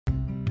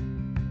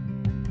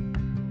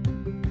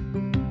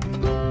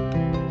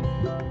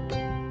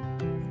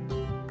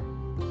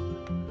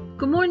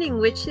Good morning,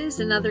 witches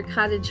and other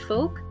cottage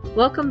folk.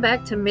 Welcome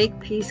back to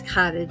Makepeace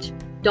Cottage.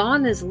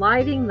 Dawn is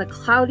lighting the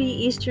cloudy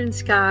eastern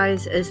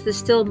skies as the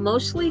still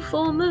mostly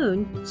full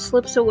moon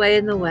slips away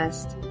in the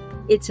west.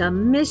 It's a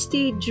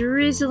misty,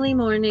 drizzly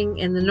morning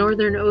in the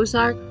northern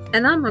Ozark,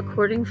 and I'm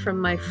recording from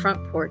my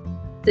front porch.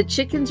 The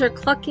chickens are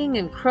clucking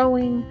and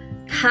crowing,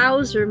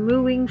 cows are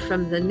mooing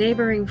from the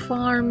neighboring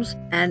farms,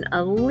 and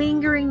a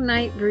lingering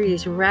night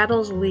breeze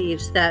rattles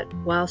leaves that,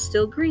 while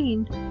still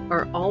green,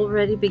 are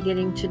already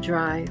beginning to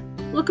dry.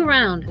 Look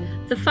around.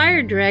 The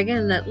fire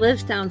dragon that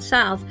lives down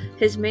south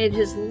has made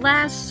his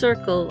last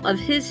circle of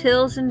his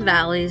hills and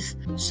valleys,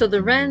 so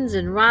the wrens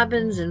and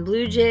robins and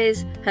blue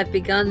jays have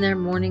begun their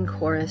morning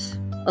chorus.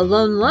 A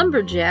lone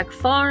lumberjack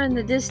far in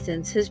the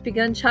distance has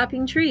begun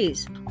chopping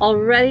trees,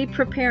 already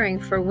preparing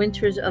for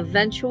winter's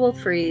eventual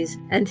freeze,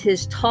 and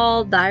his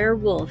tall, dire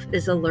wolf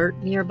is alert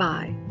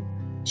nearby.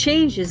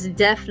 Change is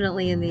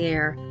definitely in the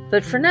air,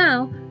 but for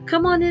now,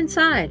 come on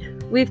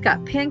inside. We've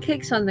got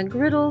pancakes on the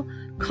griddle,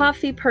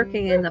 coffee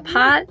perking in the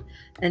pot,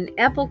 and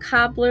apple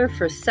cobbler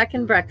for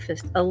second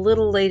breakfast a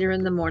little later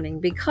in the morning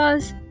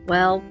because,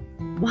 well,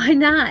 why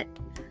not?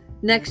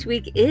 Next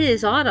week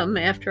is autumn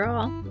after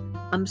all.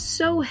 I'm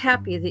so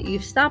happy that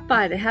you've stopped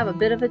by to have a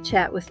bit of a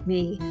chat with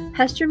me,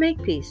 Hester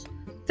Makepeace,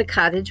 the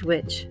Cottage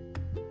Witch.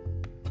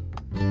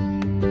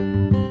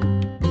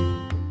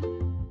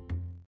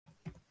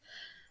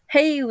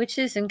 Hey,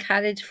 witches and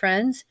cottage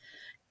friends.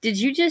 Did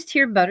you just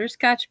hear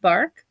Butterscotch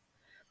bark?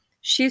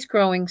 She's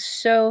growing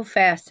so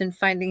fast and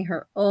finding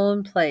her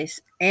own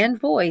place and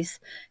voice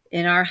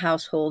in our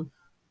household.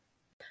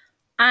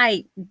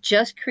 I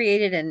just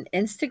created an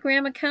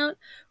Instagram account,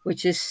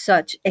 which is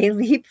such a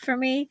leap for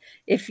me.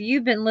 If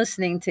you've been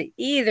listening to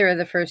either of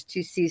the first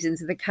two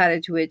seasons of The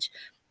Cottage Witch,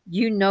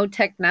 you know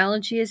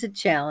technology is a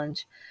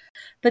challenge.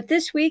 But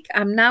this week,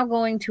 I'm now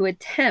going to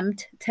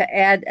attempt to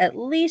add at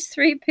least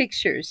 3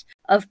 pictures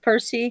of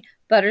Percy,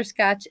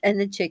 Butterscotch, and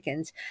the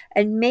chickens,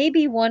 and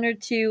maybe 1 or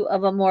 2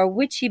 of a more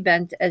witchy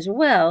bent as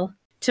well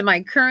to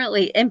my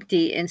currently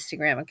empty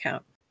Instagram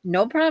account.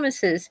 No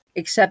promises,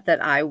 except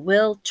that I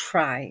will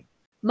try.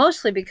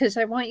 Mostly because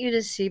I want you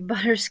to see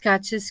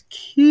Butterscotch's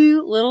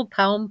cute little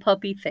pound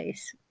puppy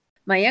face.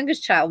 My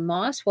youngest child,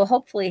 Moss, will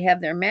hopefully have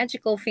their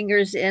magical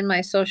fingers in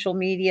my social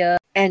media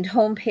and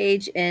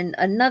homepage in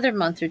another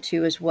month or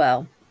 2 as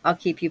well. I'll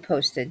keep you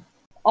posted.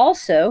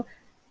 Also,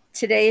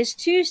 today is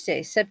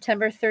Tuesday,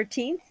 September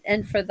 13th,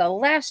 and for the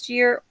last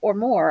year or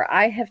more,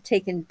 I have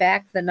taken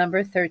back the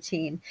number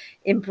 13,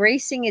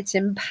 embracing its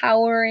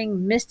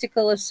empowering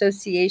mystical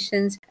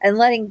associations and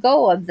letting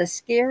go of the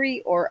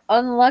scary or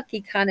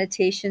unlucky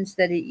connotations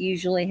that it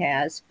usually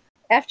has.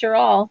 After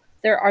all,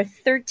 there are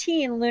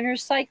 13 lunar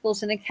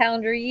cycles in a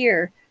calendar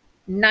year,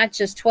 not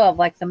just 12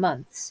 like the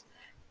months.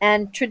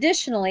 And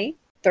traditionally,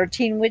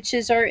 13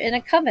 witches are in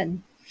a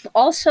coven.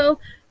 Also,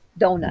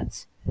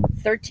 donuts.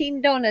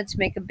 13 donuts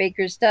make a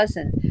baker's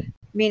dozen,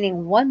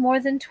 meaning 1 more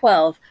than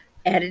 12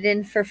 added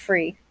in for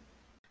free.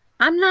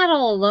 I'm not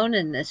all alone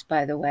in this,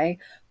 by the way.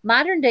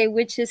 Modern-day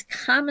witches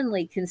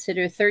commonly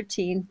consider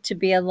 13 to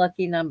be a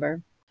lucky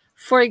number.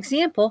 For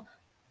example,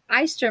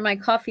 I stir my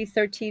coffee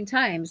 13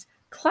 times,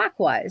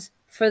 clockwise,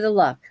 for the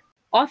luck,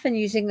 often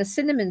using the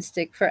cinnamon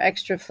stick for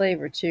extra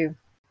flavor, too.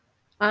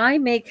 I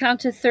may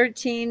count to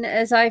 13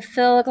 as I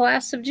fill a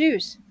glass of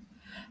juice.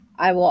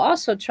 I will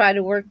also try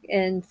to work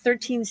in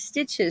 13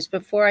 stitches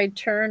before I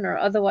turn or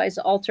otherwise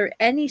alter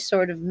any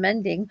sort of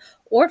mending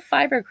or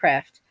fiber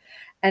craft.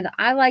 And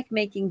I like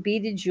making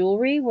beaded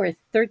jewelry where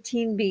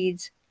 13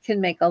 beads can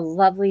make a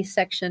lovely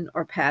section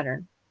or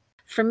pattern.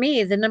 For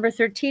me, the number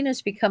 13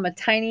 has become a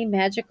tiny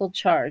magical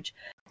charge.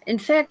 In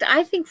fact,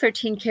 I think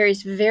 13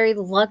 carries very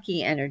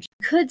lucky energy.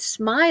 You could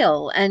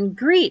smile and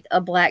greet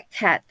a black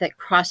cat that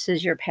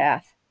crosses your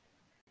path.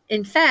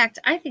 In fact,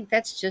 I think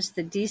that's just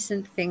the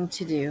decent thing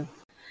to do.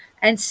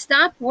 And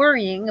stop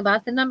worrying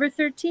about the number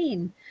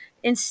 13.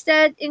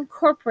 Instead,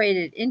 incorporate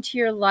it into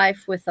your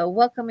life with a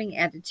welcoming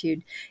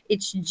attitude.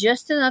 It's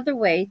just another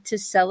way to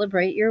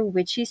celebrate your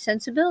witchy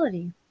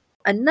sensibility.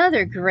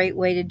 Another great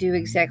way to do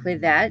exactly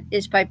that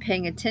is by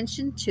paying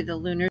attention to the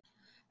lunar.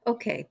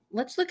 Okay,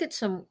 let's look at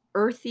some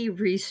earthy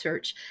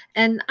research,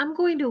 and I'm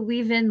going to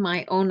weave in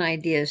my own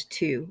ideas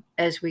too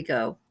as we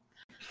go.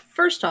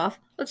 First off,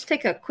 let's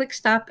take a quick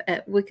stop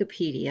at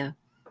Wikipedia.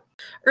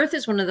 Earth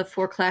is one of the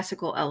 4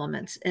 classical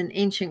elements in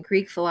ancient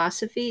Greek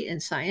philosophy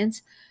and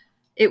science.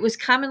 It was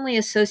commonly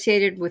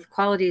associated with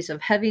qualities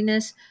of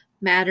heaviness,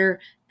 matter,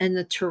 and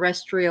the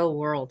terrestrial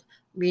world,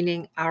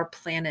 meaning our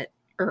planet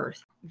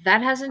Earth.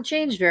 That hasn't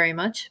changed very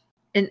much.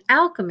 In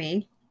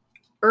alchemy,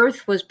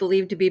 Earth was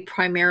believed to be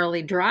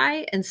primarily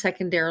dry and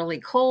secondarily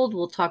cold.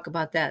 We'll talk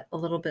about that a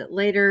little bit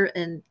later,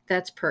 and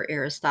that's per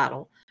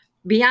Aristotle.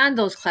 Beyond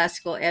those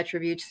classical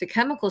attributes, the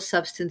chemical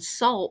substance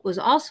salt was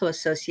also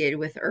associated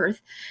with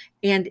Earth,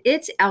 and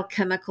its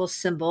alchemical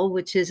symbol,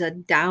 which is a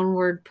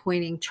downward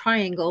pointing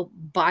triangle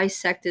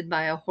bisected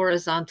by a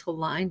horizontal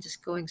line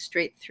just going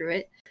straight through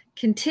it,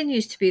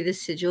 continues to be the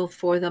sigil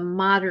for the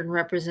modern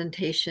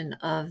representation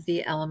of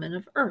the element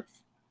of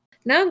Earth.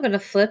 Now I'm going to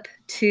flip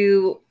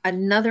to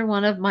another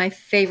one of my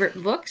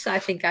favorite books. I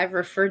think I've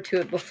referred to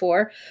it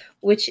before,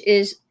 which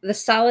is The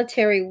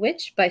Solitary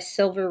Witch by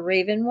Silver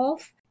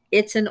Ravenwolf.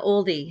 It's an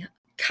oldie,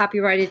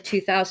 copyrighted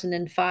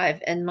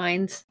 2005, and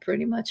mine's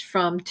pretty much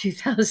from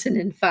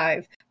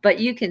 2005, but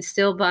you can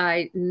still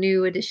buy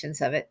new editions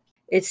of it.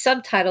 It's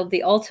subtitled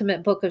The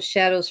Ultimate Book of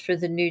Shadows for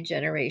the New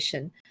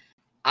Generation.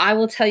 I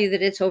will tell you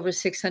that it's over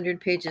 600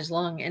 pages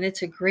long, and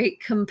it's a great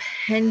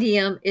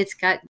compendium. It's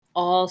got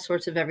all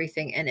sorts of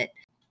everything in it.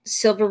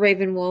 Silver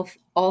Ravenwolf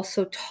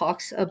also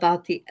talks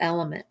about the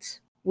elements,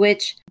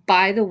 which,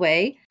 by the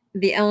way,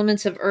 the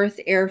elements of earth,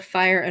 air,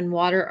 fire, and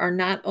water are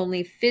not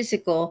only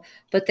physical,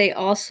 but they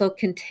also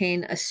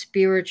contain a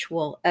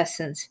spiritual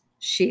essence,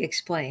 she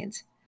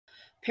explains.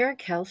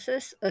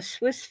 Paracelsus, a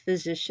Swiss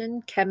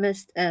physician,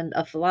 chemist, and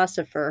a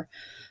philosopher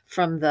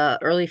from the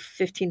early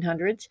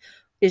 1500s,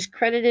 is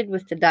credited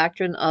with the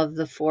doctrine of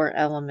the four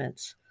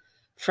elements,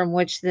 from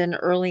which then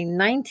early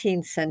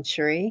 19th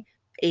century,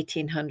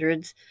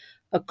 1800s,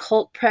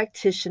 occult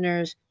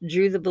practitioners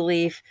drew the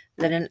belief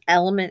that an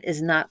element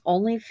is not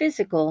only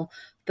physical,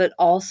 but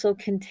also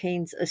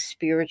contains a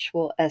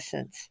spiritual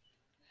essence.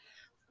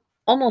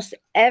 Almost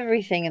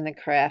everything in the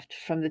craft,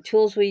 from the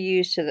tools we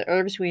use to the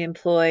herbs we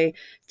employ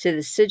to the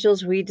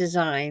sigils we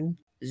design,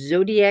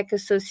 zodiac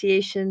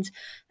associations,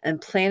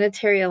 and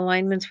planetary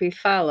alignments we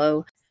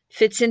follow,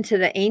 fits into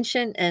the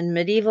ancient and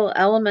medieval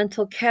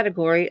elemental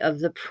category of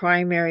the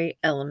primary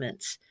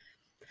elements.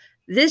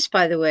 This,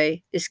 by the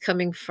way, is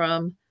coming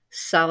from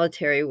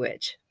Solitary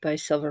Witch by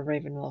Silver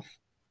Ravenwolf.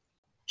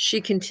 She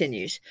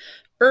continues,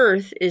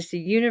 Earth is the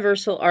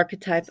universal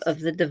archetype of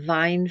the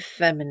divine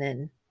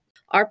feminine.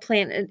 Our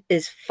planet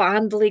is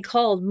fondly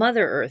called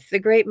Mother Earth, the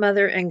Great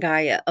Mother, and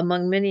Gaia,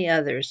 among many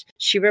others.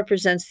 She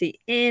represents the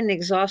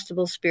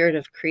inexhaustible spirit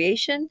of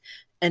creation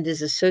and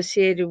is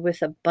associated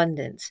with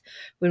abundance.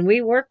 When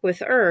we work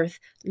with Earth,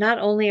 not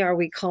only are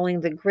we calling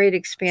the great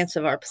expanse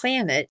of our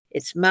planet,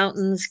 its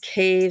mountains,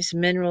 caves,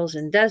 minerals,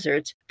 and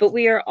deserts, but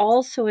we are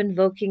also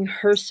invoking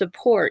her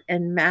support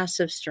and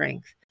massive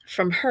strength.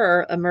 From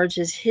her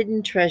emerges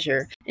hidden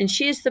treasure, and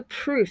she is the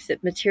proof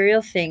that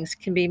material things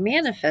can be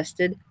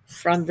manifested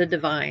from the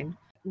divine.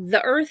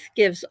 The earth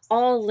gives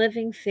all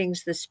living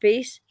things the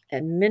space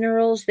and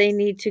minerals they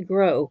need to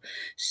grow.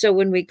 So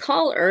when we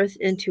call Earth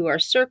into our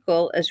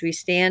circle as we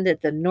stand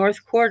at the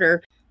North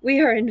Quarter, we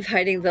are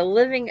inviting the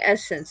living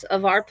essence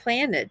of our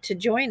planet to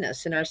join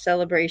us in our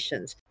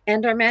celebrations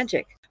and our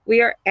magic.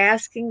 We are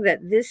asking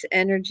that this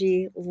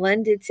energy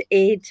lend its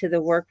aid to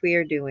the work we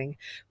are doing.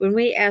 When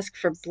we ask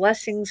for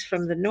blessings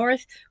from the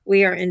north,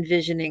 we are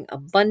envisioning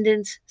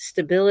abundance,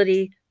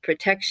 stability,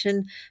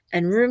 protection,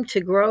 and room to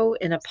grow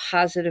in a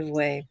positive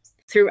way.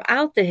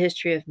 Throughout the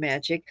history of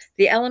magic,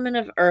 the element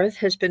of earth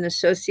has been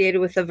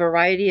associated with a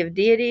variety of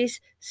deities,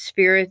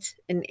 spirits,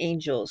 and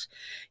angels.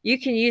 You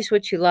can use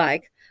what you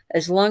like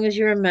as long as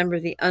you remember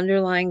the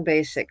underlying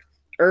basic.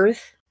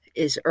 Earth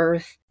is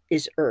earth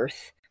is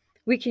earth.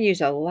 We can use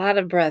a lot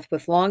of breath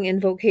with long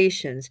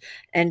invocations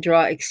and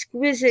draw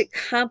exquisite,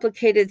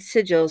 complicated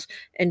sigils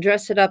and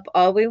dress it up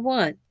all we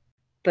want.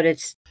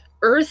 But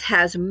Earth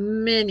has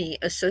many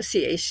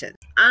associations.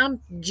 I'm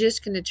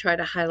just going to try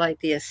to highlight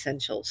the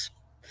essentials.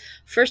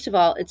 First of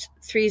all, its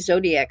three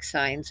zodiac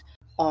signs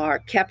are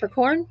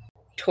Capricorn,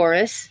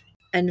 Taurus,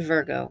 and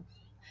Virgo.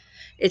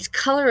 Its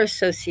color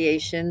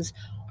associations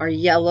are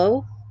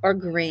yellow or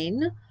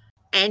green,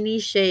 any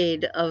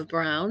shade of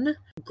brown,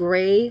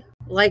 gray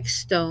like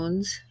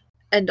stones,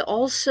 and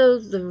also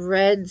the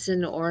reds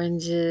and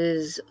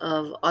oranges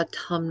of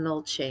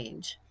autumnal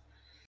change.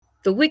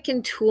 The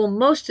Wiccan tool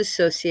most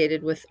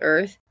associated with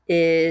Earth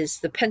is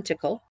the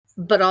pentacle,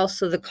 but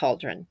also the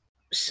cauldron.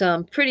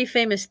 Some pretty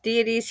famous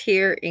deities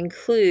here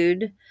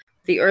include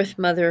the Earth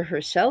Mother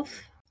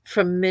herself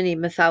from many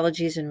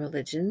mythologies and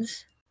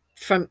religions.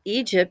 From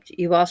Egypt,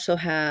 you also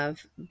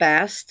have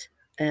Bast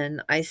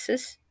and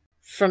Isis.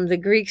 From the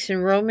Greeks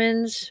and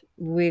Romans,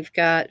 we've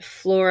got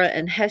Flora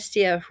and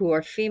Hestia, who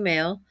are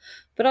female,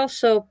 but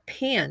also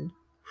Pan,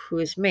 who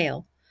is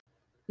male.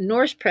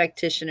 Norse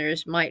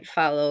practitioners might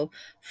follow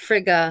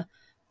Frigga,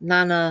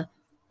 Nanna,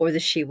 or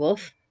the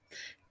she-wolf.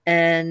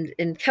 And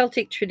in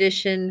Celtic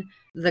tradition,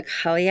 the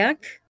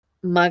Cailleach,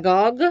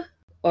 Magog,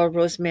 or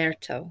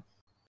Rosmerto.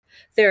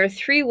 There are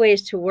three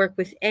ways to work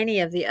with any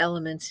of the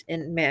elements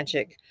in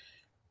magic.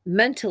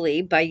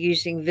 Mentally, by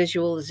using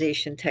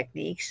visualization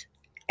techniques,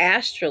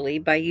 astrally,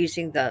 by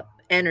using the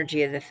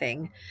energy of the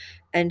thing,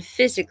 and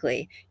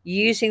physically,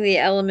 using the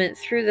element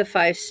through the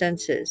five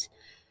senses: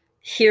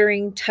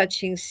 hearing,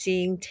 touching,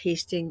 seeing,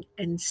 tasting,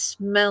 and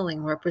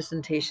smelling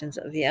representations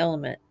of the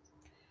element.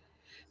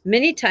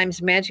 Many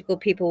times, magical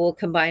people will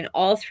combine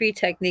all three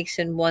techniques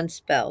in one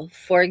spell.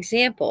 For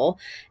example,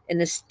 in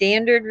a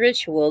standard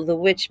ritual, the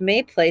witch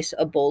may place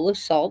a bowl of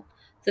salt,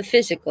 the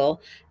physical,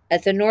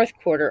 at the North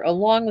Quarter,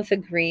 along with a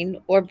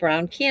green or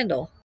brown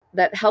candle.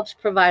 That helps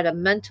provide a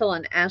mental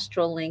and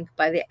astral link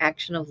by the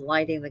action of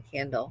lighting the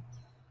candle.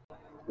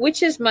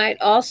 Witches might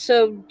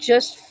also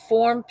just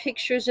form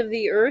pictures of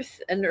the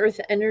earth and earth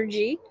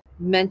energy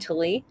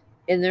mentally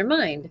in their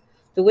mind.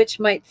 The witch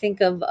might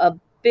think of a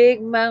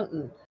big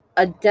mountain,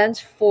 a dense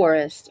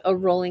forest, a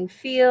rolling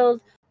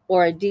field,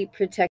 or a deep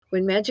protect.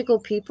 When magical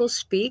people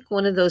speak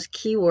one of those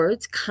key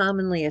words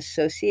commonly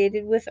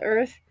associated with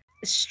earth,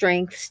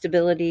 strength,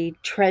 stability,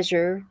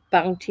 treasure,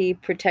 bounty,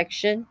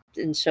 protection,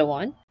 and so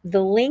on,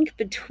 the link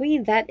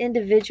between that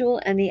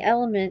individual and the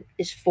element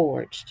is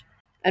forged.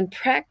 And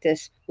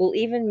practice will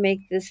even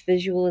make this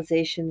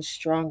visualization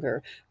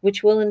stronger,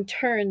 which will in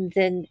turn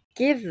then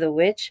give the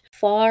witch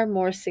far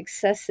more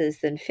successes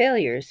than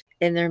failures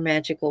in their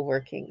magical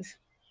workings.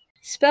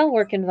 Spell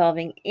work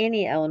involving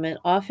any element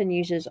often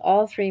uses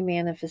all three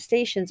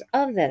manifestations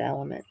of that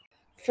element.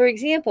 For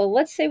example,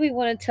 let's say we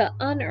wanted to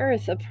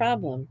unearth a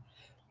problem.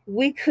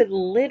 We could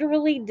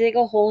literally dig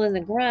a hole in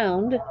the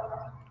ground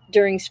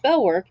during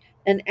spell work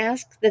and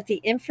ask that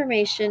the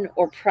information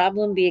or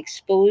problem be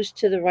exposed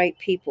to the right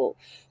people,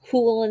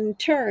 who will in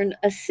turn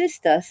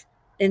assist us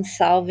in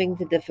solving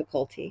the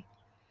difficulty.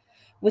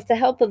 With the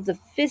help of the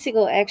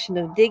physical action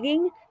of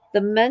digging, the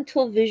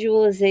mental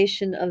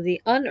visualization of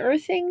the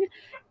unearthing,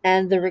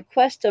 and the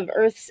request of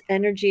Earth's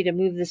energy to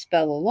move the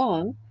spell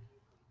along,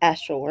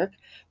 astral work,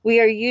 we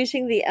are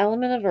using the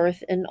element of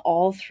Earth in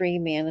all three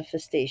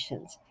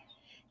manifestations.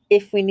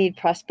 If we need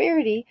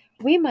prosperity,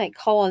 we might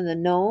call on the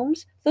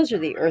gnomes, those are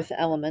the earth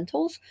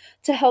elementals,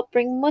 to help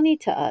bring money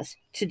to us.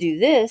 To do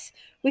this,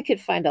 we could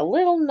find a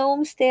little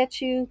gnome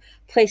statue,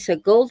 place a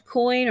gold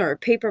coin or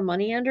paper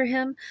money under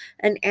him,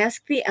 and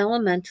ask the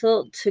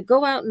elemental to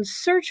go out and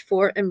search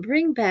for and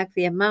bring back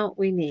the amount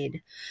we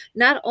need.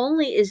 Not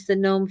only is the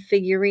gnome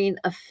figurine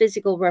a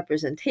physical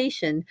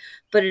representation,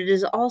 but it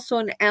is also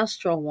an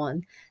astral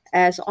one,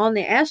 as on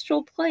the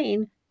astral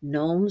plane,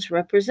 gnomes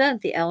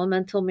represent the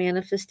elemental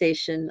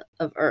manifestation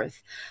of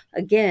earth.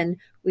 Again,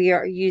 we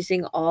are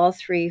using all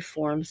three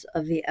forms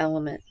of the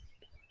element.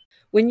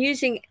 When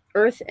using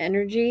earth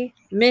energy,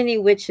 many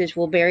witches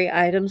will bury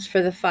items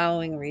for the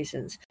following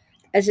reasons.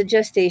 As a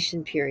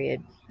gestation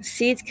period,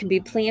 seeds can be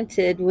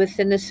planted with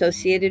an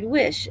associated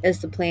wish.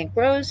 As the plant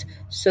grows,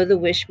 so the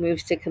wish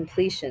moves to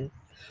completion.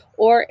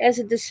 Or as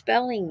a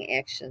dispelling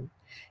action,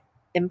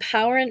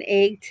 empower an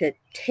egg to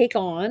take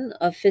on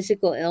a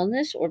physical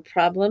illness or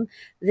problem,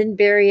 then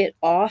bury it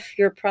off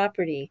your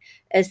property.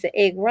 As the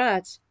egg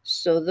rots,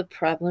 so the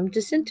problem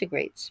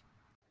disintegrates.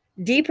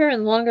 Deeper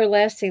and longer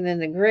lasting than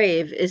the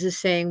grave is a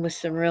saying with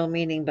some real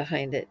meaning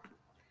behind it.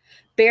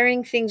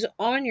 Burying things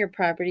on your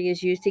property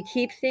is used to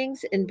keep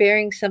things, and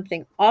burying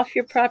something off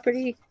your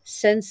property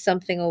sends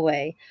something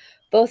away.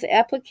 Both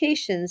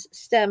applications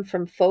stem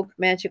from folk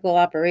magical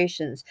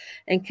operations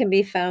and can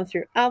be found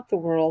throughout the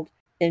world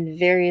in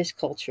various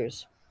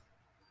cultures.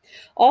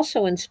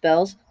 Also in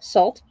spells,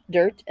 salt,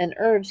 dirt, and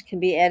herbs can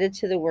be added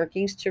to the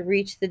workings to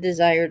reach the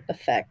desired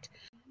effect.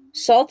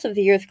 Salt of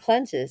the earth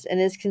cleanses and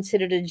is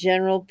considered a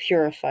general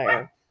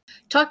purifier.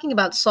 Talking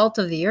about salt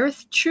of the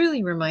earth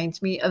truly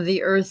reminds me of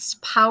the earth's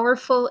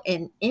powerful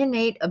and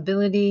innate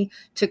ability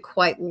to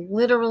quite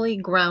literally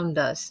ground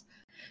us,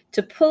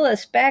 to pull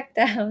us back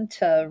down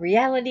to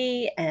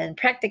reality and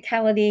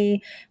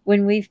practicality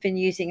when we've been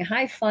using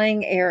high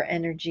flying air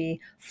energy,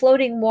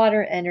 floating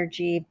water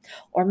energy,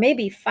 or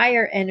maybe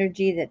fire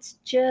energy that's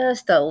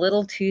just a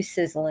little too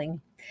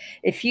sizzling.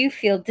 If you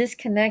feel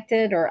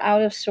disconnected or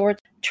out of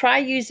sorts, try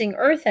using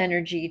earth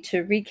energy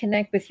to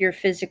reconnect with your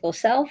physical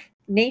self,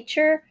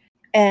 nature,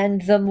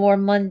 and the more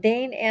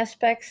mundane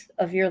aspects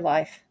of your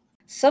life.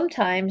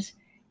 Sometimes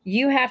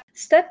you have to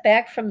step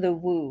back from the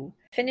woo,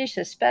 finish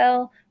a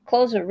spell,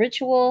 close a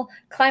ritual,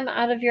 climb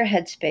out of your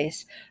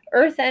headspace.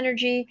 Earth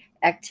energy,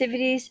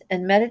 activities,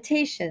 and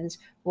meditations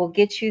will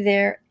get you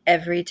there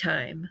every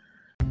time.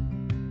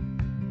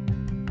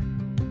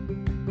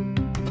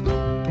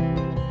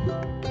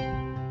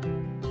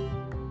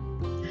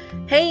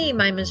 Hey,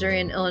 my Missouri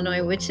and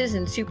Illinois witches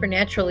and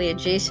supernaturally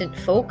adjacent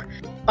folk.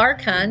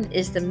 Archon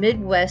is the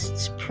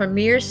Midwest's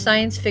premier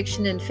science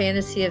fiction and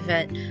fantasy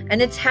event,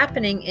 and it's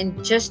happening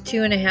in just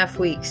 2.5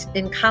 weeks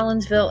in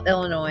Collinsville,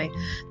 Illinois.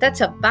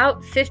 That's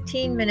about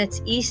 15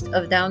 minutes east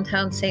of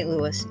downtown St.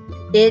 Louis.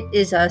 It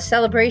is a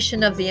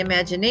celebration of the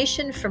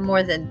imagination for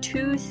more than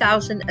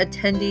 2,000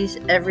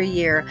 attendees every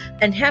year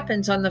and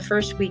happens on the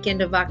first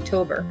weekend of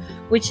October,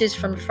 which is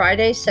from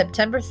Friday,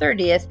 September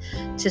 30th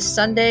to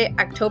Sunday,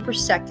 October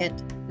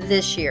 2nd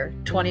this year,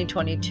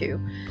 2022.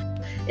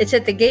 It's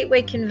at the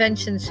Gateway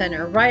Convention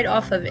Center right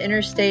off of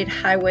Interstate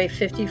Highway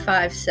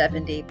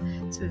 5570.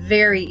 It's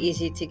very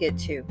easy to get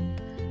to.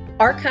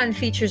 Archon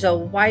features a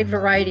wide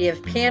variety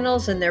of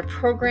panels, and their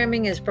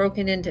programming is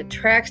broken into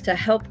tracks to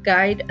help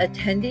guide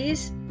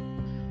attendees.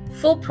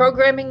 Full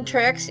programming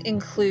tracks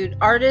include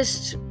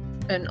artists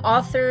and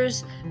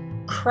authors,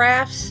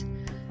 crafts,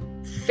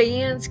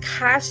 fans,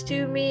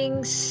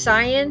 costuming,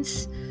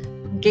 science,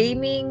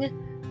 gaming,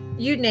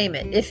 you name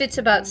it. If it's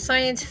about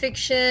science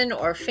fiction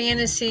or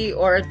fantasy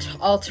or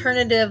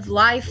alternative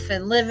life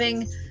and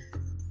living,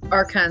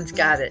 Archon's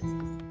got it.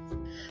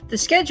 The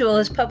schedule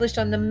is published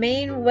on the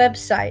main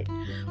website,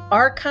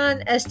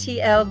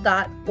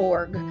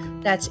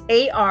 archonstl.org. That's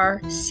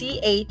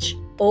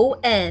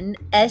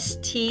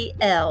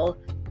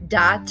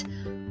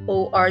ARCHONSTL.org.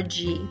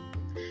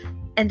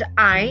 And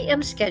I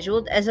am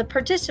scheduled as a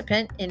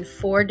participant in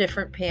 4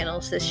 different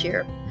panels this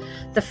year.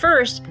 The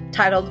first,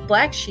 titled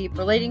Black Sheep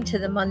Relating to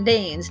the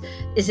Mundanes,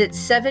 is at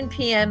 7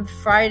 p.m.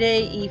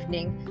 Friday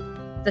evening,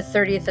 the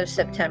 30th of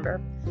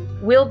September.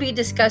 We'll be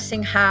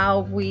discussing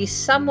how we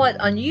somewhat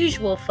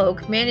unusual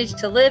folk manage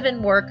to live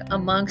and work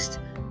amongst,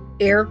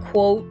 air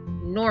quote,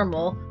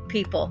 normal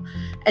people.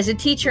 As a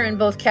teacher in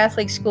both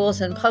Catholic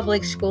schools and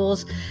public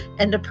schools,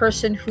 and a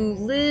person who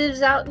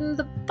lives out in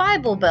the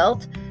Bible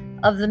Belt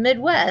of the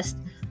Midwest,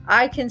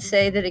 I can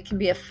say that it can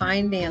be a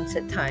fine dance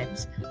at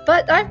times.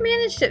 But I've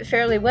managed it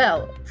fairly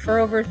well for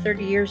over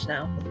 30 years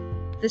now.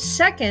 The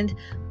second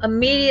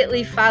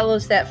immediately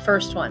follows that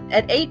first one.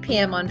 At 8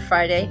 p.m. on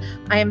Friday,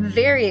 I am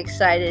very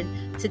excited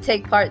to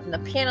take part in the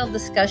panel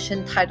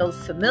discussion titled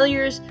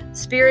Familiars,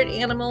 Spirit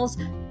Animals.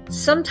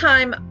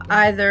 Sometime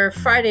either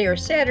Friday or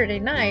Saturday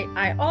night,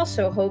 I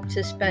also hope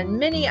to spend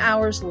many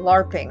hours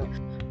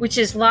LARPing, which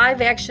is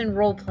live action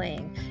role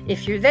playing.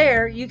 If you're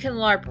there, you can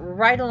LARP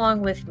right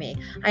along with me.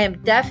 I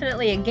am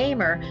definitely a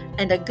gamer,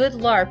 and a good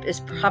LARP is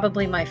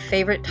probably my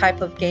favorite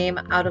type of game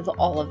out of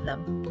all of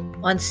them.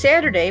 On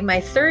Saturday, my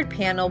third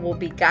panel will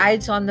be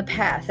Guides on the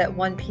Path at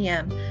 1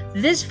 p.m.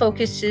 This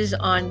focuses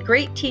on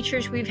great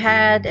teachers we've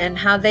had and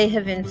how they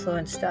have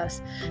influenced us.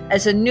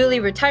 As a newly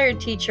retired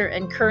teacher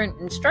and current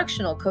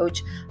instructional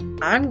coach,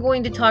 I'm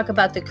going to talk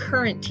about the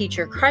current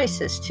teacher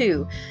crisis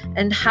too,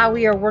 and how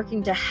we are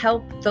working to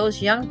help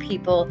those young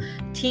people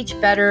teach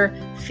better,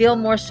 feel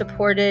more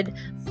supported,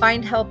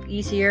 find help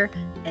easier,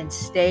 and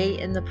stay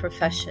in the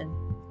profession.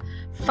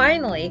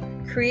 Finally,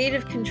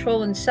 Creative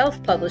Control and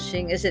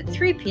Self-Publishing is at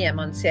 3 p.m.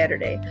 on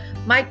Saturday.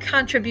 My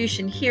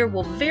contribution here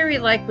will very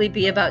likely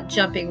be about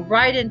jumping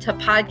right into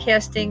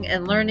podcasting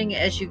and learning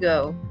as you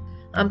go.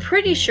 I'm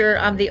pretty sure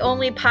I'm the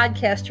only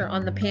podcaster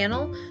on the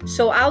panel,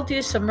 so I'll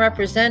do some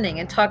representing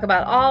and talk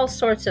about all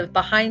sorts of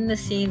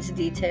behind-the-scenes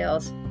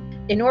details.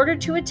 In order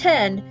to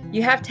attend,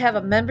 you have to have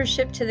a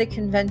membership to the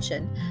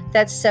convention.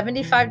 That's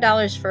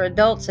 $75 for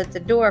adults at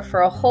the door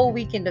for a whole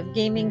weekend of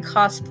gaming,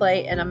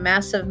 cosplay, and a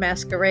massive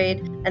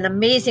masquerade, an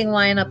amazing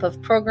lineup of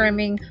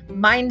programming,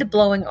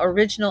 mind-blowing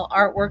original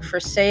artwork for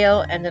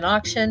sale and an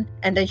auction,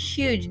 and a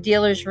huge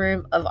dealer's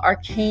room of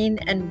arcane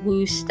and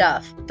woo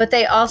stuff. But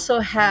they also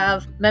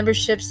have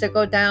memberships that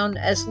go down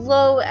as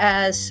low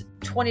as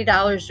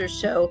 $20 or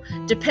so.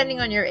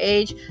 Depending on your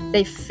age,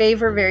 they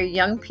favor very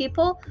young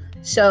people.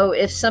 So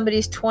if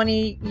somebody's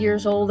 20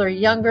 years old or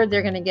younger,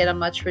 they're going to get a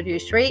much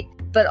reduced rate.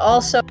 But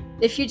also,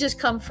 if you just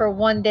come for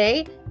one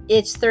day,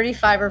 it's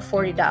 $35 or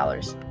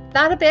 $40.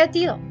 Not a bad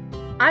deal.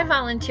 I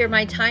volunteer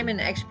my time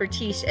and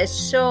expertise as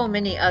so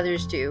many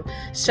others do.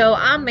 So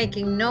I'm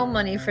making no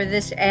money for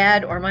this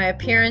ad or my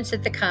appearance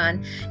at the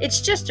con.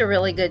 It's just a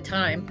really good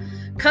time.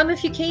 Come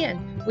if you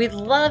can. We'd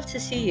love to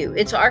see you.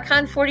 It's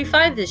ArchCon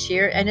 45 this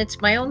year, and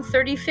it's my own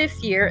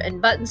 35th year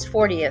and Button's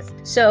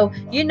 40th. So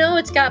you know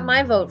it's got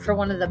my vote for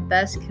one of the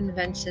best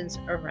conventions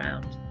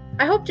around.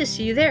 I hope to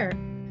see you there.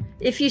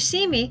 If you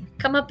see me,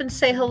 come up and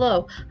say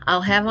hello.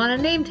 I'll have on a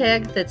name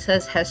tag that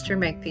says Hester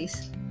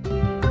Makepeace.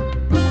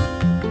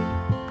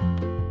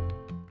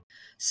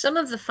 Some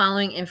of the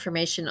following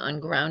information on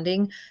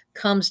grounding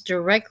comes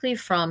directly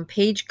from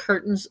Paige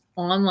Curtin's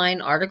online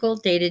article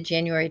dated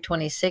January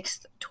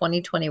 26th,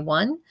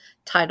 2021,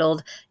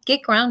 titled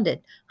Get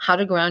Grounded, How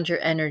to Ground Your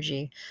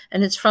Energy.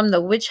 And it's from the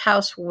Witch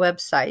House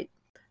website,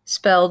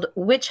 spelled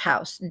Witch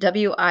House,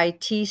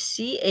 WITCHHAUS,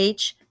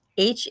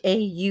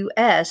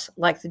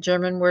 like the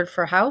German word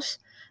for house,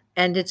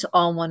 and it's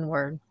all one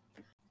word.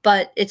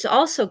 But it's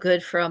also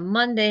good for a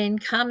mundane,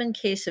 common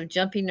case of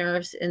jumpy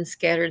nerves and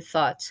scattered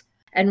thoughts,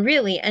 and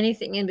really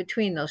anything in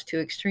between those two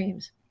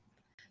extremes.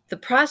 The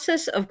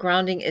process of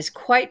grounding is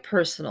quite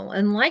personal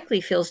and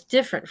likely feels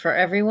different for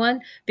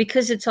everyone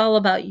because it's all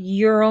about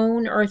your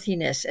own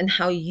earthiness and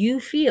how you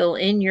feel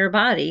in your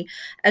body,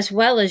 as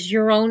well as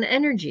your own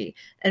energy,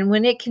 and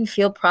when it can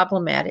feel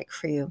problematic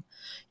for you.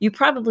 You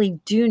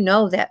probably do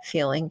know that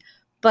feeling,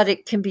 but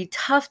it can be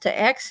tough to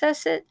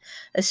access it,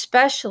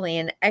 especially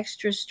in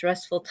extra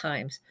stressful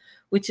times,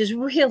 which is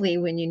really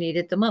when you need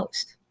it the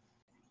most.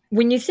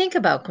 When you think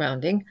about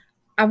grounding,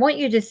 I want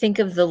you to think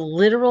of the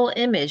literal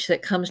image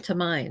that comes to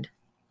mind.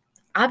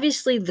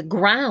 Obviously, the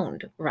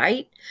ground,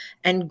 right?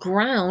 And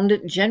ground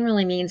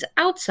generally means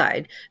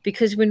outside,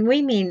 because when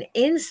we mean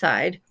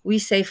inside, we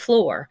say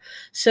floor.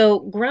 So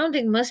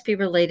grounding must be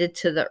related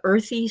to the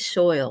earthy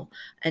soil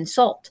and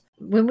salt.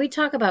 When we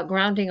talk about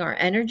grounding our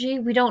energy,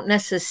 we don't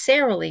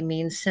necessarily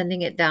mean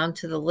sending it down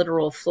to the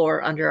literal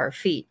floor under our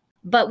feet,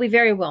 but we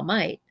very well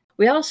might.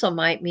 We also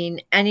might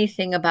mean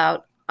anything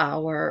about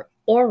our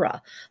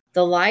aura,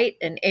 the light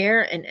and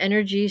air and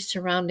energy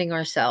surrounding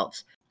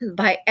ourselves,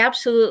 by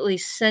absolutely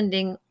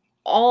sending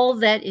all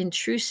that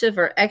intrusive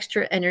or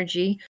extra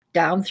energy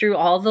down through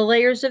all the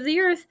layers of the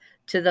earth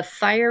to the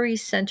fiery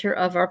center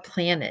of our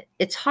planet,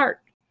 its heart.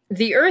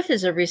 The earth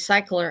is a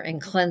recycler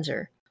and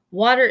cleanser.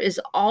 Water is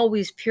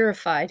always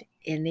purified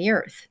in the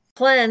earth.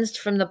 cleansed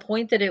from the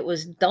point that it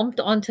was dumped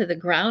onto the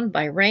ground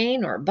by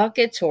rain or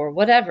buckets or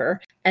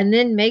whatever, and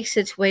then makes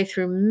its way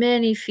through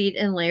many feet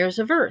and layers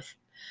of earth.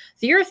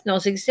 The earth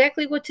knows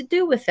exactly what to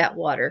do with that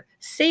water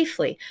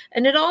safely,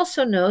 and it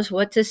also knows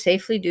what to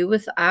safely do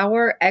with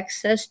our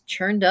excess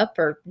churned up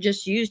or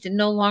just used and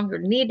no longer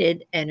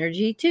needed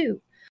energy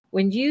too.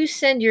 When you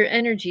send your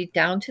energy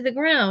down to the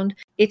ground,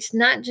 it's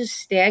not just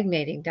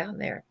stagnating down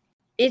there.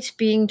 It's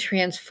being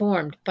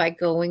transformed by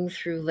going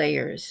through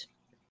layers.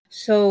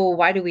 So,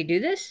 why do we do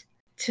this?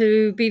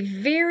 To be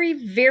very,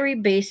 very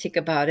basic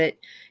about it,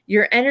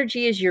 your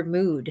energy is your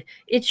mood,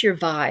 it's your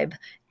vibe,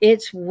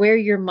 it's where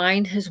your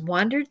mind has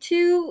wandered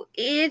to,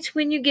 it's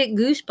when you get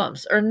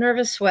goosebumps or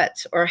nervous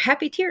sweats or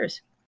happy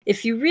tears.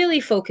 If you really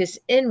focus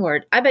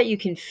inward, I bet you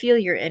can feel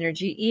your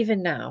energy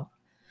even now.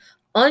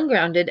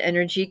 Ungrounded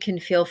energy can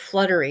feel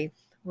fluttery,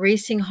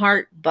 racing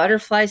heart,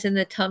 butterflies in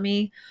the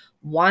tummy,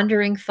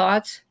 wandering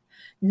thoughts.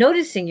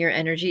 Noticing your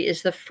energy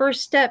is the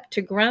first step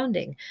to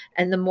grounding,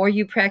 and the more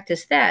you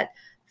practice that,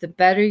 the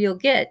better you'll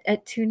get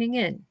at tuning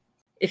in.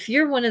 If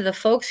you're one of the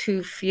folks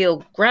who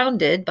feel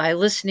grounded by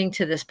listening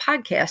to this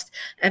podcast,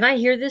 and I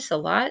hear this a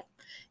lot,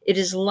 it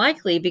is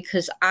likely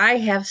because I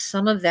have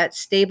some of that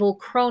stable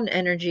crone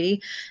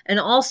energy and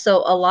also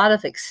a lot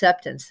of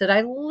acceptance that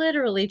I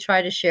literally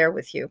try to share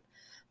with you.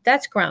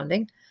 That's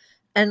grounding.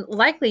 And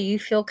likely you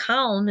feel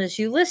calm as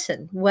you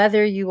listen,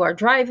 whether you are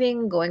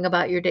driving, going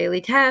about your daily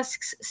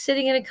tasks,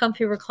 sitting in a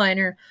comfy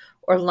recliner,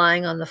 or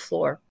lying on the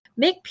floor.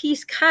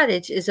 Makepeace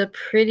Cottage is a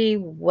pretty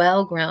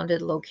well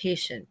grounded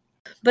location.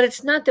 But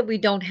it's not that we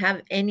don't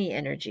have any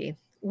energy,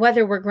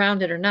 whether we're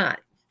grounded or not.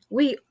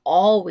 We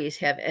always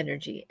have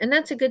energy, and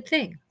that's a good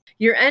thing.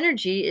 Your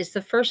energy is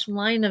the first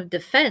line of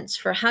defense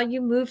for how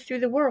you move through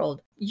the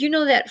world. You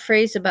know that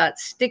phrase about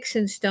sticks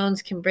and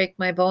stones can break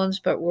my bones,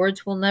 but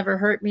words will never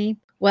hurt me?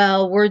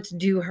 Well, words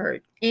do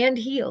hurt and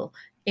heal,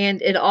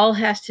 and it all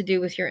has to do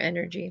with your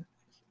energy.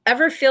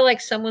 Ever feel like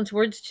someone's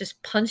words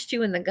just punched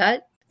you in the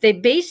gut? They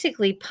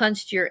basically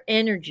punched your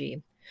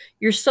energy,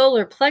 your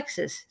solar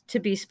plexus to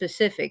be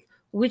specific,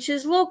 which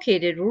is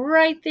located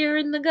right there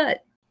in the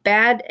gut.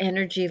 Bad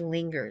energy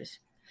lingers.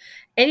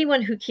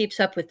 Anyone who keeps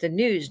up with the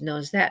news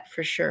knows that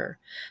for sure.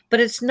 But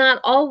it's not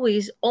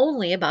always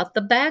only about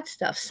the bad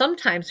stuff.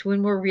 Sometimes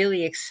when we're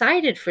really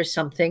excited for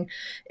something,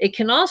 it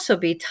can also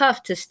be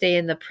tough to stay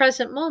in the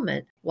present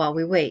moment while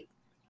we wait.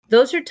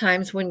 Those are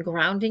times when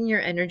grounding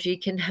your energy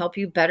can help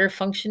you better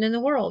function in the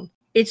world.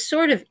 It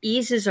sort of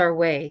eases our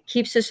way,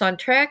 keeps us on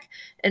track,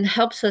 and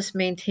helps us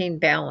maintain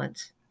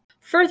balance.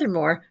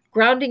 Furthermore,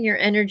 grounding your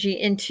energy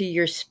into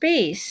your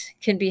space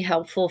can be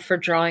helpful for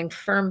drawing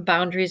firm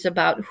boundaries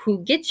about who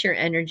gets your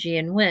energy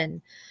and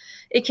when.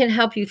 It can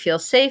help you feel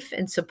safe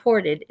and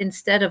supported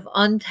instead of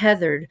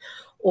untethered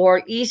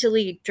or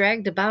easily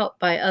dragged about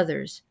by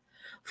others.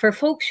 For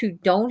folks who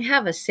don't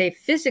have a safe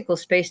physical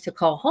space to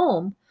call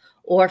home,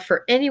 or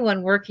for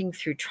anyone working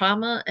through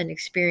trauma and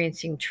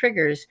experiencing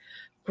triggers,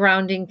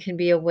 grounding can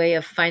be a way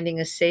of finding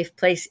a safe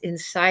place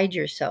inside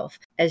yourself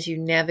as you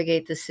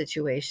navigate the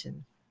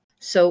situation.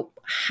 So,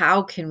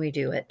 how can we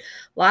do it?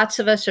 Lots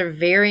of us are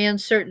very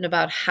uncertain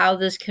about how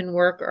this can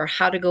work or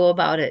how to go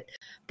about it,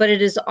 but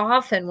it is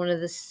often one of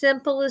the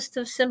simplest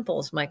of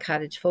simples, my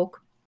cottage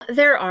folk.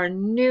 There are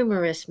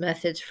numerous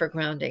methods for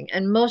grounding,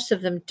 and most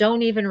of them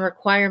don't even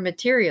require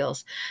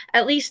materials,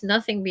 at least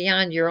nothing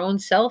beyond your own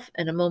self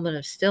and a moment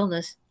of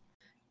stillness.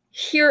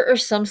 Here are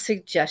some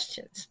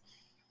suggestions.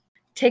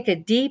 Take a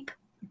deep,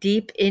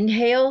 deep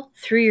inhale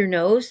through your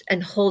nose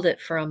and hold it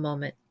for a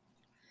moment.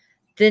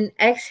 Then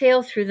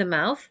exhale through the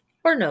mouth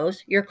or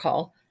nose, your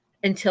call,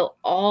 until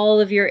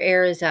all of your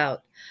air is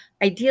out.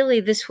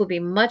 Ideally, this will be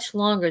much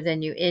longer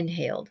than you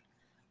inhaled.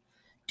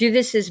 Do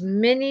this as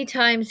many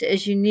times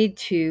as you need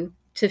to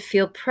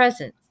feel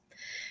present.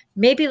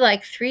 Maybe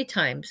like 3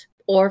 times,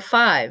 or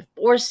 5,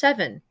 or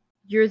 7.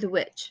 You're the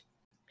witch.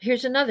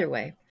 Here's another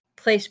way.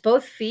 Place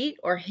both feet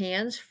or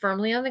hands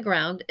firmly on the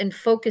ground and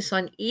focus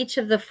on each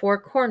of the 4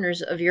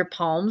 corners of your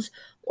palms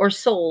or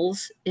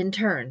soles in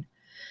turn.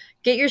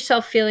 Get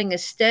yourself feeling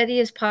as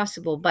steady as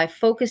possible by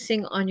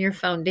focusing on your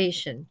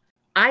foundation.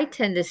 I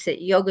tend to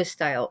sit yoga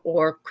style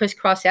or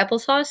crisscross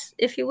applesauce,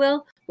 if you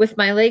will, with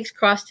my legs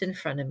crossed in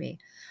front of me.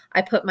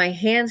 I put my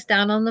hands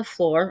down on the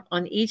floor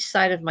on each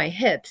side of my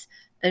hips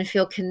and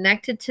feel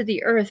connected to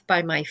the earth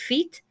by my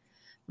feet,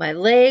 my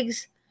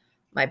legs,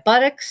 my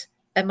buttocks,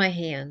 and my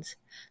hands.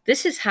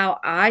 This is how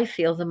I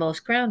feel the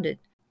most grounded.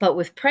 But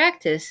with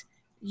practice,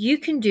 you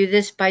can do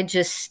this by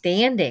just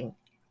standing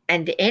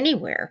and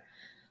anywhere,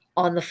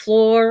 on the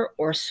floor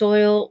or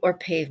soil or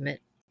pavement.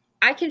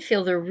 I can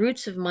feel the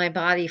roots of my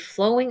body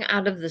flowing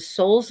out of the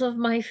soles of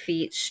my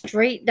feet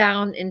straight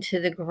down into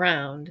the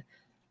ground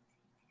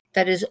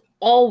that is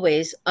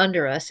always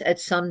under us at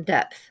some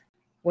depth.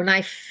 When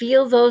I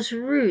feel those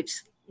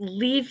roots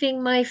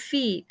leaving my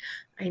feet,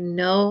 I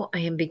know I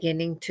am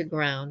beginning to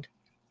ground.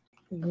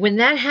 When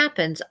that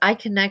happens, I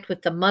connect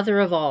with the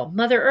mother of all,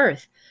 Mother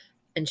Earth,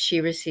 and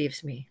she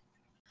receives me.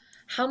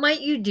 How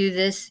might you do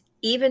this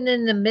even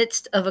in the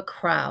midst of a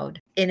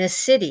crowd, in a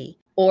city,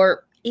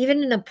 or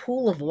even in a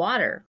pool of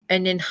water,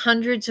 and in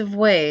hundreds of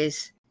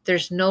ways.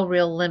 There's no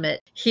real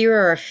limit. Here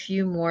are a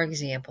few more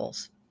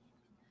examples.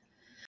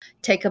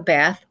 Take a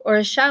bath or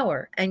a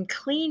shower and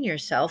clean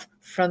yourself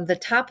from the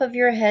top of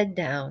your head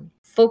down.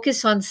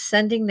 Focus on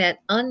sending that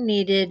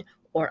unneeded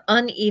or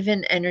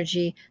uneven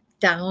energy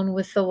down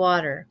with the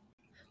water.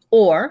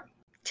 Or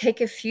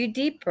take a few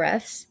deep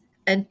breaths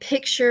and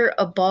picture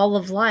a ball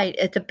of light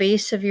at the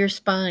base of your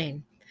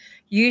spine.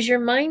 Use your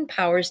mind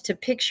powers to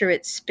picture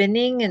it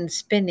spinning and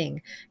spinning,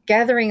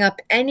 gathering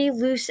up any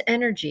loose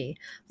energy,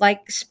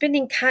 like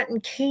spinning cotton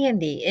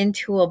candy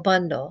into a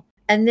bundle,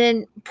 and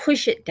then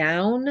push it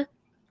down,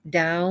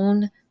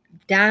 down,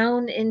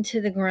 down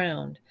into the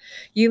ground.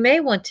 You may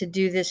want to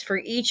do this for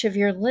each of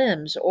your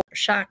limbs or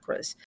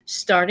chakras,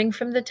 starting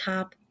from the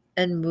top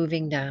and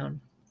moving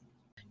down.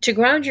 To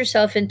ground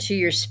yourself into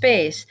your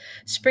space,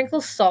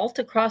 sprinkle salt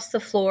across the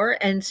floor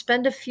and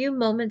spend a few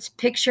moments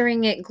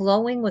picturing it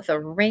glowing with a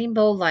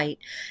rainbow light,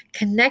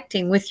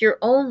 connecting with your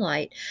own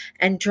light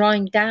and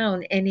drawing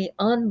down any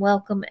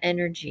unwelcome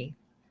energy.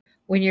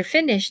 When you're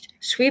finished,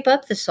 sweep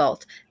up the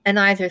salt and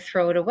either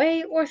throw it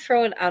away or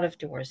throw it out of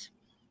doors.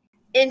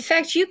 In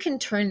fact, you can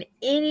turn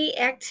any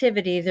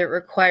activity that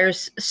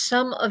requires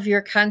some of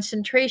your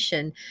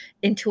concentration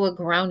into a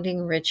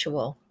grounding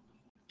ritual.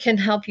 Can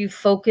help you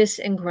focus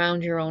and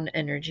ground your own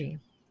energy.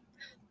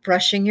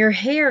 Brushing your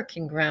hair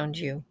can ground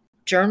you.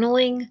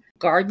 Journaling,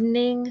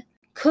 gardening,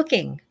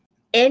 cooking,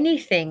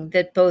 anything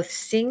that both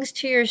sings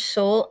to your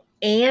soul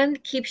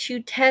and keeps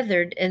you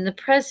tethered in the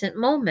present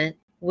moment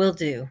will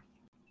do.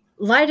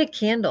 Light a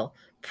candle,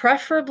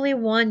 preferably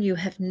one you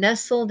have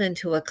nestled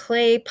into a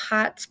clay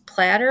pot's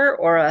platter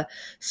or a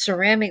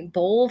ceramic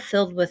bowl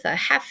filled with a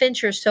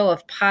half-inch or so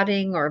of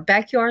potting or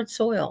backyard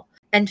soil.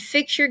 And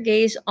fix your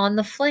gaze on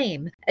the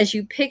flame as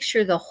you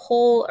picture the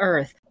whole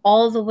earth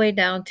all the way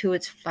down to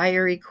its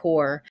fiery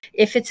core.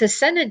 If it's a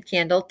scented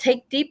candle,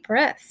 take deep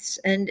breaths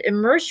and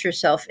immerse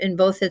yourself in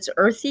both its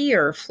earthy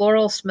or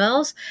floral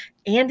smells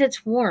and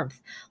its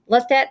warmth.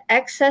 Let that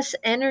excess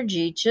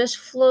energy just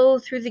flow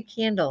through the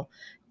candle,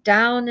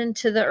 down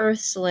into the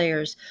earth's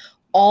layers,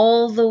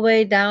 all the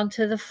way down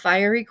to the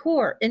fiery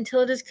core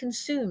until it is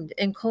consumed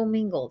and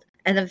commingled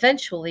and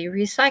eventually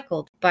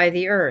recycled by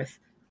the earth.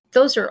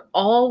 Those are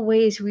all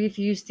ways we've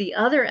used the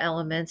other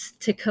elements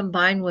to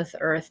combine with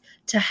earth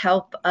to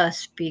help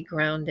us be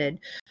grounded.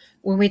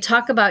 When we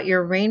talk about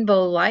your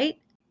rainbow light,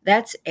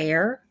 that's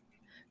air.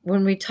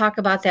 When we talk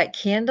about that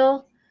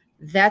candle,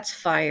 that's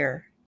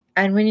fire.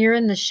 And when you're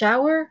in the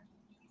shower,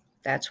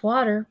 that's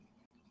water.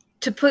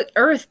 To put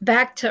earth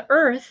back to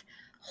earth,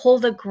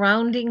 hold a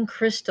grounding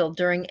crystal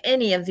during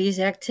any of these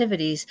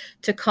activities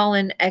to call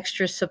in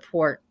extra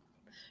support.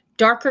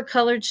 Darker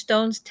colored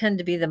stones tend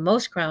to be the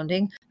most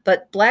grounding,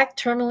 but black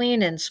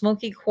tourmaline and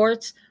smoky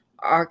quartz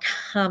are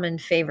common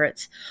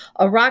favorites.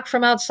 A rock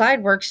from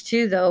outside works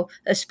too, though,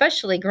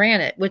 especially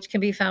granite, which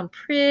can be found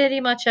pretty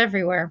much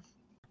everywhere.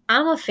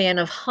 I'm a fan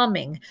of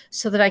humming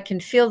so that I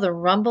can feel the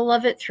rumble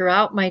of it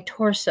throughout my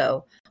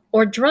torso,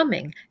 or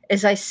drumming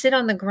as I sit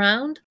on the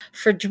ground.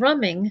 For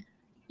drumming,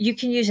 you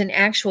can use an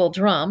actual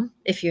drum,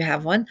 if you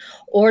have one,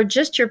 or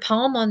just your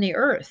palm on the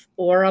earth,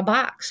 or a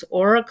box,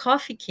 or a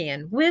coffee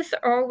can, with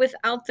or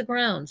without the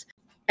grounds.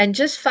 And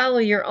just follow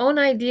your own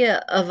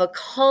idea of a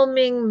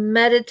calming,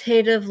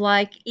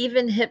 meditative-like,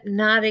 even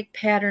hypnotic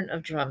pattern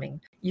of drumming.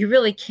 You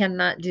really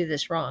cannot do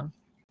this wrong.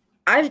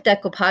 I've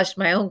decoupaged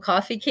my own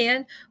coffee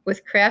can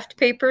with craft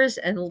papers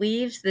and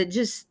leaves that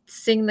just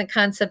sing the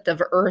concept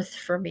of earth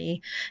for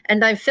me.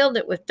 And I've filled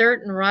it with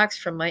dirt and rocks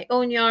from my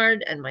own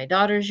yard and my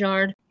daughter's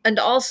yard, and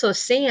also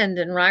sand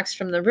and rocks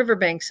from the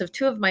riverbanks of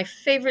two of my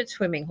favorite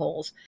swimming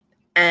holes,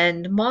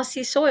 and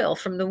mossy soil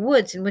from the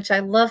woods in which I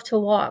love to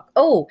walk.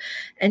 Oh,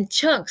 and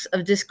chunks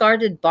of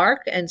discarded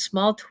bark and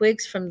small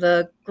twigs from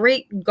the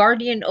great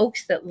guardian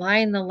oaks that lie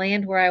in the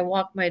land where I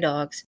walk my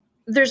dogs.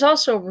 There's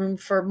also room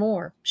for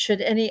more,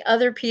 should any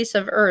other piece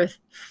of earth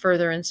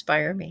further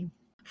inspire me.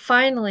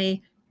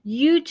 Finally,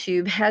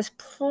 YouTube has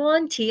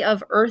plenty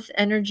of earth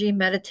energy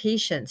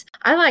meditations.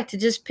 I like to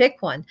just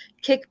pick one,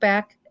 kick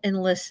back,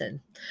 and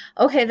listen.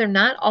 Okay, they're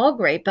not all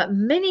great, but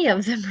many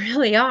of them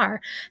really are.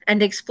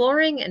 And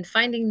exploring and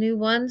finding new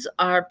ones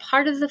are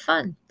part of the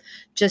fun.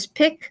 Just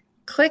pick,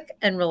 click,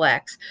 and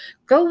relax.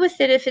 Go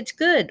with it if it's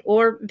good,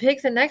 or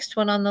pick the next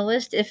one on the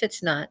list if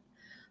it's not.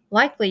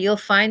 Likely you'll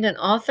find an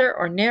author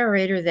or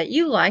narrator that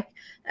you like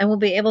and will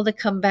be able to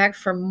come back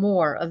for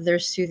more of their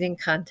soothing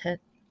content.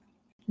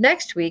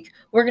 Next week,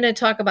 we're going to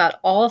talk about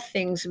all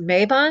things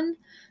Mabon,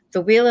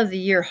 the Wheel of the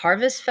Year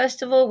Harvest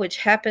Festival, which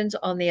happens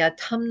on the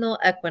autumnal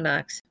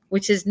equinox,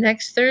 which is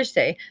next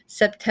Thursday,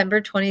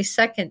 September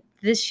 22nd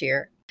this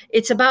year.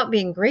 It's about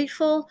being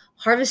grateful,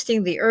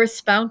 harvesting the earth's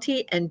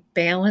bounty, and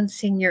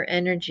balancing your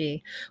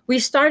energy. We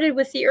started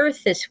with the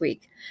earth this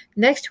week.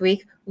 Next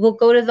week, we'll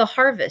go to the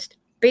harvest,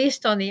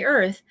 based on the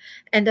earth,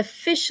 and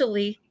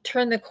officially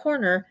turn the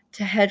corner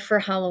to head for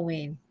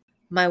Halloween.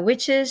 My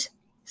witches,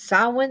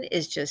 Samhain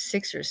is just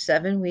 6 or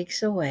 7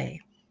 weeks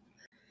away.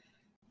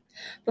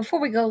 Before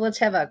we go, let's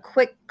have a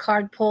quick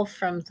card pull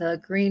from the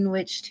Green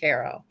Witch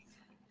Tarot.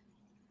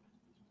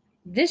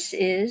 This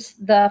is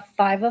the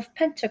Five of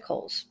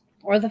Pentacles,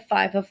 or the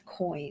Five of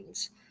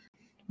Coins.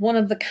 One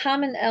of the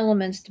common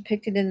elements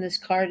depicted in this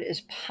card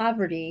is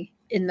poverty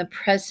in the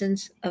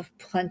presence of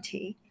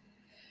plenty.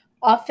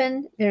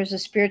 Often there's a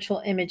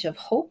spiritual image of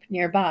hope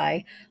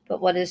nearby,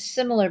 but what is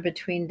similar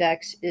between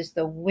decks is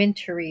the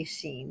wintry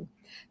scene.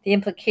 The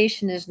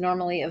implication is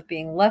normally of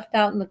being left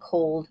out in the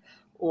cold,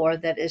 or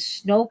that as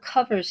snow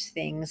covers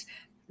things,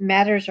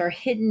 matters are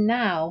hidden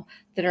now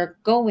that are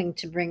going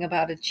to bring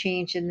about a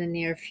change in the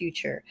near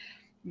future.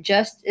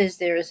 Just as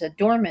there is a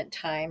dormant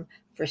time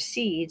for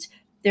seeds,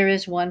 there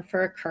is one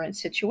for a current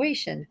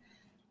situation.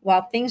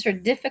 While things are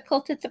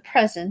difficult at the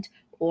present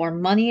or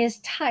money is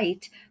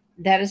tight,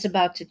 that is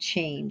about to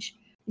change.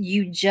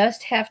 You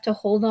just have to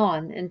hold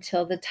on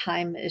until the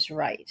time is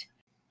right.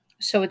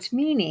 So its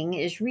meaning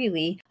is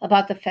really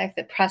about the fact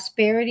that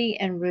prosperity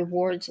and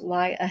rewards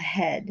lie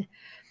ahead.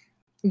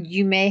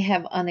 You may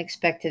have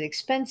unexpected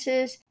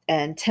expenses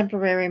and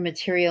temporary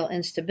material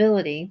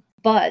instability,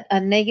 but a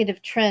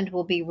negative trend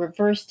will be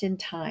reversed in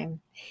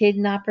time.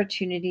 Hidden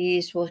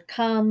opportunities will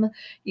come.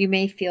 You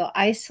may feel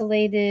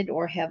isolated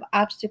or have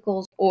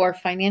obstacles or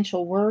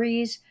financial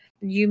worries.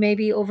 You may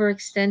be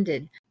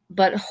overextended,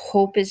 but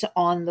hope is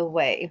on the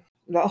way.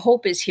 The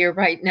hope is here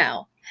right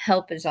now.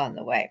 Help is on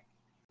the way.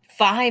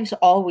 Fives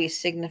always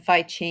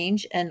signify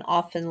change and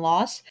often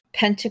loss.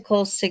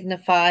 Pentacles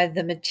signify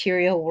the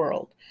material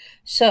world.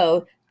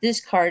 So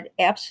this card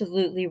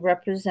absolutely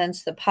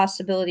represents the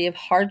possibility of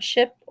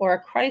hardship or a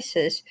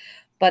crisis,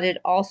 but it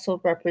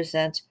also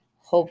represents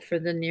hope for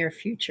the near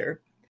future.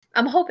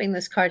 I'm hoping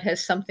this card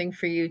has something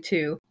for you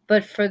too.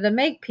 But for the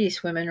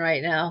Makepeace women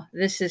right now,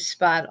 this is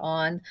spot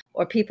on,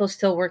 or people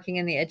still working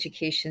in the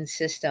education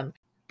system.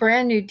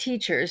 Brand new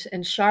teachers,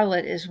 and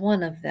Charlotte is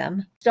one of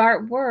them,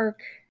 start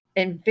work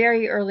in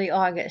very early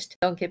August,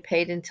 don't get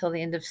paid until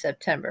the end of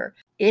September.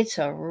 It's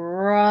a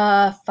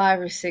rough 5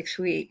 or 6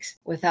 weeks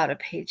without a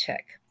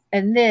paycheck.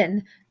 And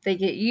then they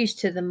get used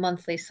to the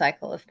monthly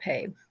cycle of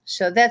pay.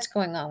 So that's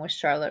going on with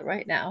Charlotte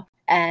right now.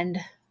 And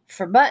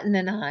for Button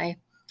and I,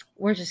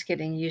 we're just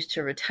getting used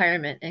to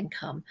retirement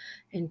income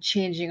and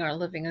changing our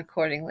living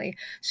accordingly.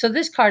 So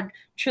this card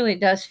truly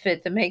does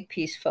fit the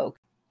Makepeace folk.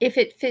 If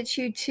it fits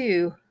you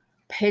too,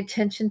 pay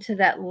attention to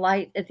that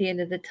light at the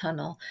end of the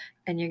tunnel,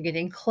 and you're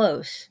getting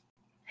close.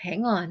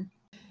 Hang on.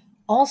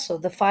 Also,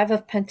 the Five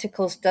of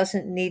Pentacles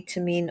doesn't need to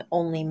mean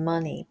only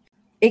money.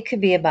 It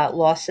could be about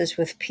losses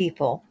with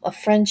people, a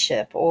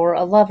friendship, or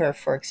a lover,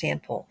 for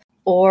example,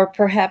 or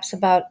perhaps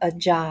about a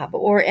job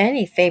or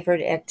any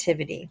favorite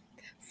activity.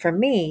 For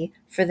me,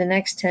 for the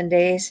next 10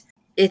 days,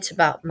 it's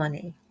about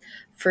money.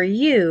 For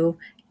you,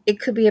 it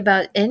could be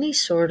about any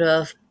sort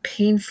of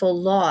painful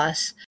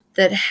loss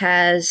that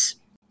has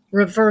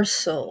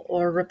reversal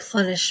or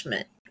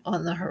replenishment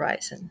on the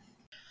horizon.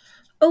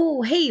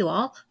 Oh, hey, you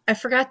all. I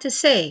forgot to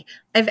say,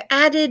 I've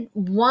added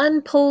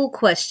one poll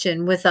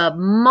question with a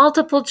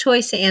multiple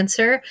choice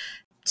answer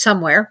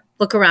somewhere.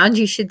 Look around,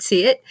 you should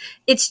see it.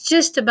 It's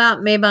just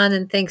about Mabon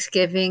and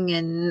Thanksgiving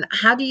and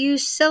how do you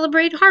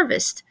celebrate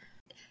harvest.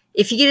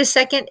 If you get a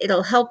second,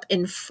 it'll help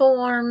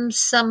inform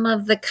some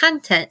of the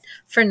content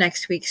for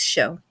next week's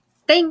show.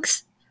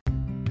 Thanks.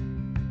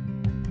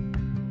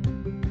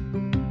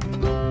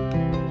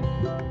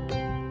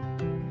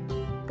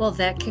 Well,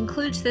 that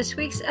concludes this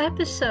week's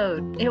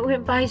episode. It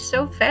went by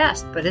so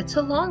fast, but it's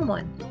a long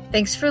one.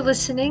 Thanks for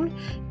listening,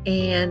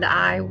 and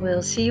I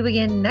will see you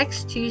again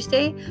next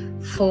Tuesday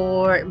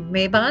for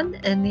Mabon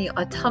and the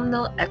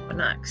autumnal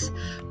equinox.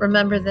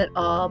 Remember that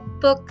all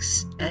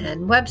books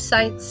and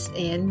websites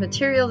and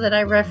material that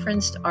I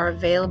referenced are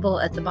available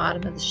at the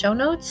bottom of the show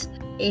notes.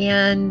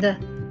 And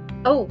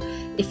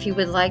if you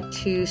would like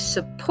to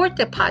support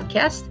the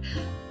podcast,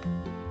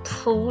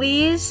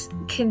 please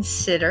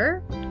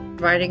consider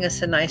writing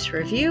us a nice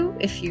review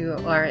if you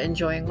are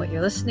enjoying what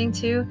you're listening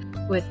to,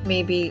 with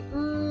maybe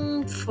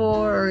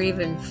 4 or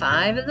even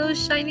 5 of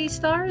those shiny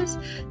stars.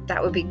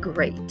 That would be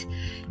great.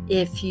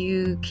 If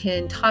you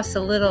can toss a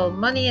little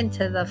money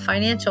into the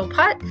financial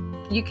pot,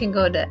 you can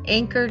go to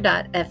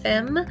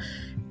anchor.fm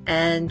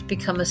and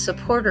become a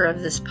supporter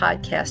of this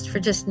podcast for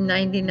just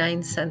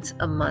 99 cents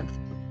a month.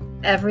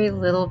 Every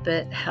little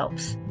bit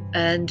helps.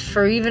 And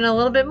for even a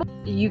little bit more,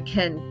 you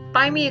can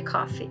buy me a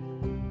coffee.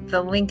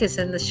 The link is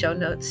in the show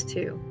notes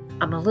too.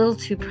 I'm a little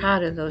too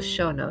proud of those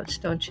show notes,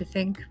 don't you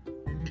think?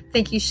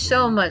 Thank you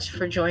so much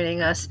for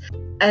joining us.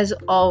 As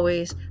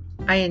always,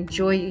 I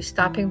enjoy you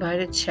stopping by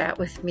to chat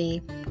with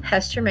me,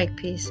 Hester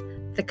Makepeace,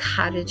 the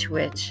Cottage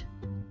Witch.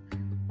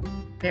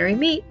 Merry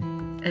meet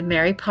and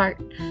merry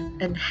part,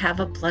 and have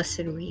a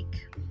blessed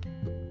week.